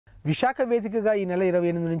విశాఖ వేదికగా ఈ నెల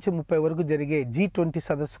 28 నుంచి 30 వరకు జరిగే G20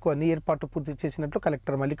 సదస్సుకు అన్ని ఏర్పాట్లు పూర్తి చేసినట్లు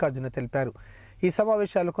కలెక్టర్ మల్లికార్జున తెలిపారు. ఈ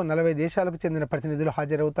సమావేశాలకు 40 దేశాలకు చెందిన ప్రతినిధులు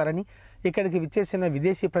హాజరవుతారని, ఇక్కడికి విచ్చేసిన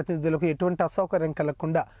విదేశీ ప్రతినిధులకు ఎటువంటి అసౌకర్యం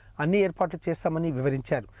కలగకుండా అన్ని ఏర్పాట్లు చేస్తామని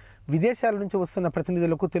వివరించారు. విదేశాల నుంచి వస్తున్న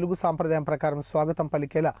ప్రతినిధులకు తెలుగు సాంప్రదాయం ప్రకారం స్వాగతం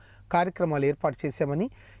పలికేలా కార్యక్రమాలు ఏర్పాటు చేశామని,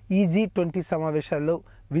 ఈ G20 సమావేశాల్లో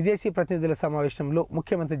విదేశీ ప్రతినిధుల సమావేశంలో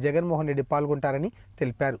ముఖ్యమంత్రి జగన్మోహన్ రెడ్డి పాల్గొంటారని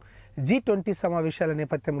తెలిపారు. G20 సమావేశాల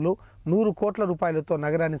నేపథ్యంలో 100 కోట్ల రూపాయలతో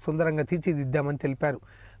నగరాన్ని సుందరంగా తీర్చిదిద్దామని తెలిపారు.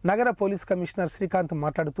 నగర పోలీస్ కమిషనర్ శ్రీకాంత్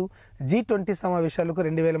మాట్లాడుతూ G20 సమావేశాలకు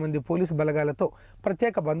 2000 మంది పోలీసు బలగాలతో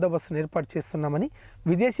ప్రత్యేక బందోబస్తును ఏర్పాటు చేస్తున్నామని,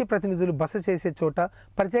 విదేశీ ప్రతినిధులు బస చేసే చోట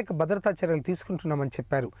ప్రత్యేక భద్రతా చర్యలు తీసుకుంటున్నామని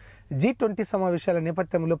చెప్పారు. G20 సమావేశాల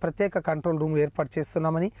నేపథ్యంలో ప్రత్యేక కంట్రోల్ రూమ్లు ఏర్పాటు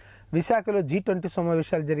చేస్తున్నామని, విశాఖలో G20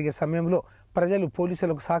 సమావేశాలు జరిగే సమయంలో ప్రజలు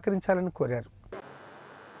పోలీసులకు సహకరించాలని కోరారు.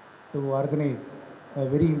 A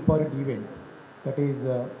very important event, that is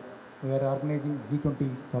we are organizing G20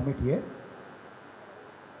 summit here.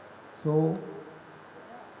 So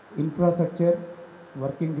infrastructure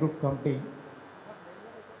working group committee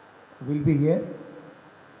will be here.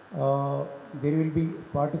 There will be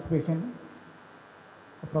participation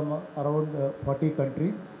from around 40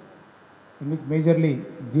 countries, in which majorly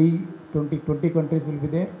G20 20 countries will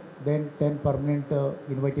be there, then 10 permanent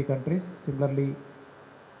invitee countries. Similarly,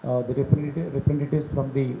 the representatives from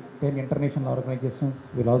the 10 international organizations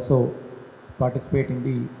will also participate in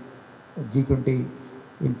the G20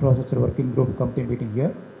 infrastructure working group committee meeting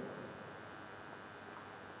here.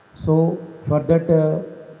 So for that,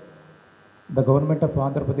 the government of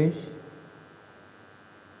Andhra Pradesh,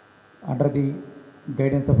 under the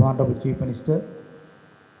guidance of Honorable Chief Minister,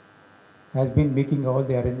 has been making all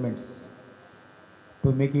the arrangements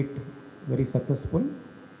to make it very successful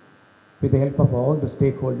with the help of all the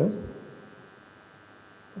stakeholders.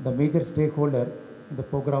 The major stakeholder in the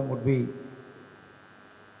program would be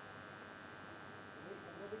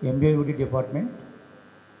MBUD department,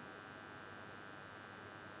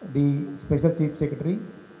 the Special Chief Secretary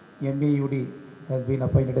MBUD has been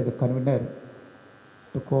appointed as the convener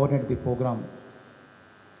to coordinate the program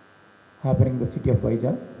happening in the city of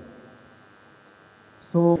Vizag.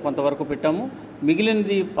 So కొంతవరకు పెట్టాము.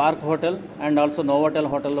 మిగిలినది park hotel and also Novotel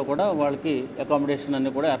హోటల్లో కూడా వాళ్ళకి accommodation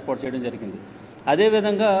అన్ని కూడా ఏర్పాటు చేయడం జరిగింది.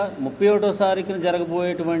 అదేవిధంగా 31వ తారీఖున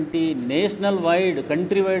జరగబోయేటువంటి నేషనల్ వైడ్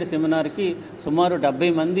కంట్రీ వైడ్ సెమినార్కి సుమారు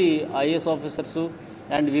 70 మంది ఐఏఎస్ ఆఫీసర్సు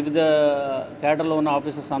అండ్ వివిధ క్యాడర్లో ఉన్న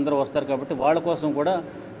ఆఫీసర్స్ అందరూ వస్తారు కాబట్టి వాళ్ళ కోసం కూడా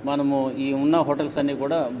మనము ఈ ఉన్న హోటల్స్ అన్నీ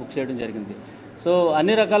కూడా బుక్ చేయడం జరిగింది. సో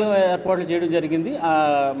అన్ని రకాలుగా ఏర్పాట్లు చేయడం జరిగింది.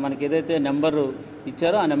 మనకి ఏదైతే నెంబరు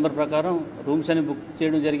ఇచ్చారో ఆ నెంబర్ ప్రకారం రూమ్స్ అన్ని బుక్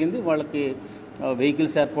చేయడం జరిగింది. వాళ్ళకి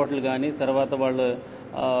వెహికల్స్ ఏర్పాట్లు కానీ, తర్వాత వాళ్ళు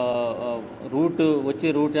వచ్చే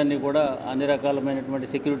రూట్ అన్నీ కూడా అన్ని రకాలమైనటువంటి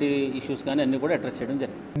సెక్యూరిటీ ఇష్యూస్ కానీ అన్నీ కూడా అడ్రస్ చేయడం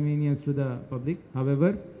జరిగింది. Convenience to the public.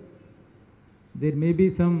 However, there may be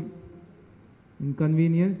some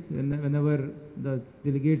inconvenience whenever the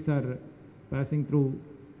delegates are passing through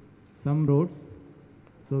some roads.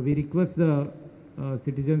 So we request the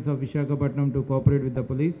citizens of Visakhapatnam to cooperate with the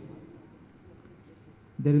police.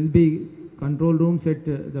 There will be control rooms at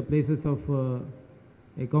the places of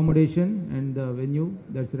accommodation and the venue,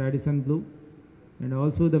 that's Radisson Blu, and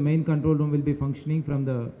also the main control room will be functioning from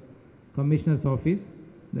the Commissioner's office,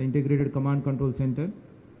 the Integrated Command Control Center.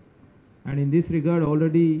 And in this regard,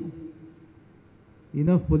 already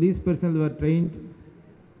enough police personnel were trained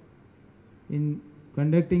in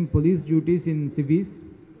conducting police duties in cities.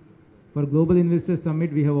 For Global Investor Summit,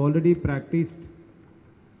 we have already practiced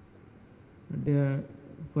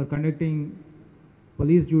for conducting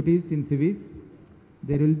police duties in cities.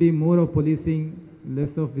 There will be more of policing,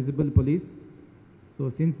 less of visible police. So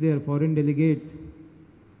since they are foreign delegates,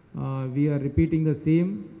 we are repeating the same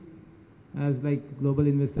as like Global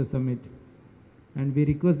Investor Summit. And we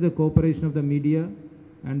request the cooperation of the media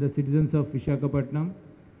and the citizens of Visakhapatnam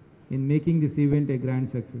in making this event a grand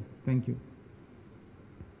success. Thank you.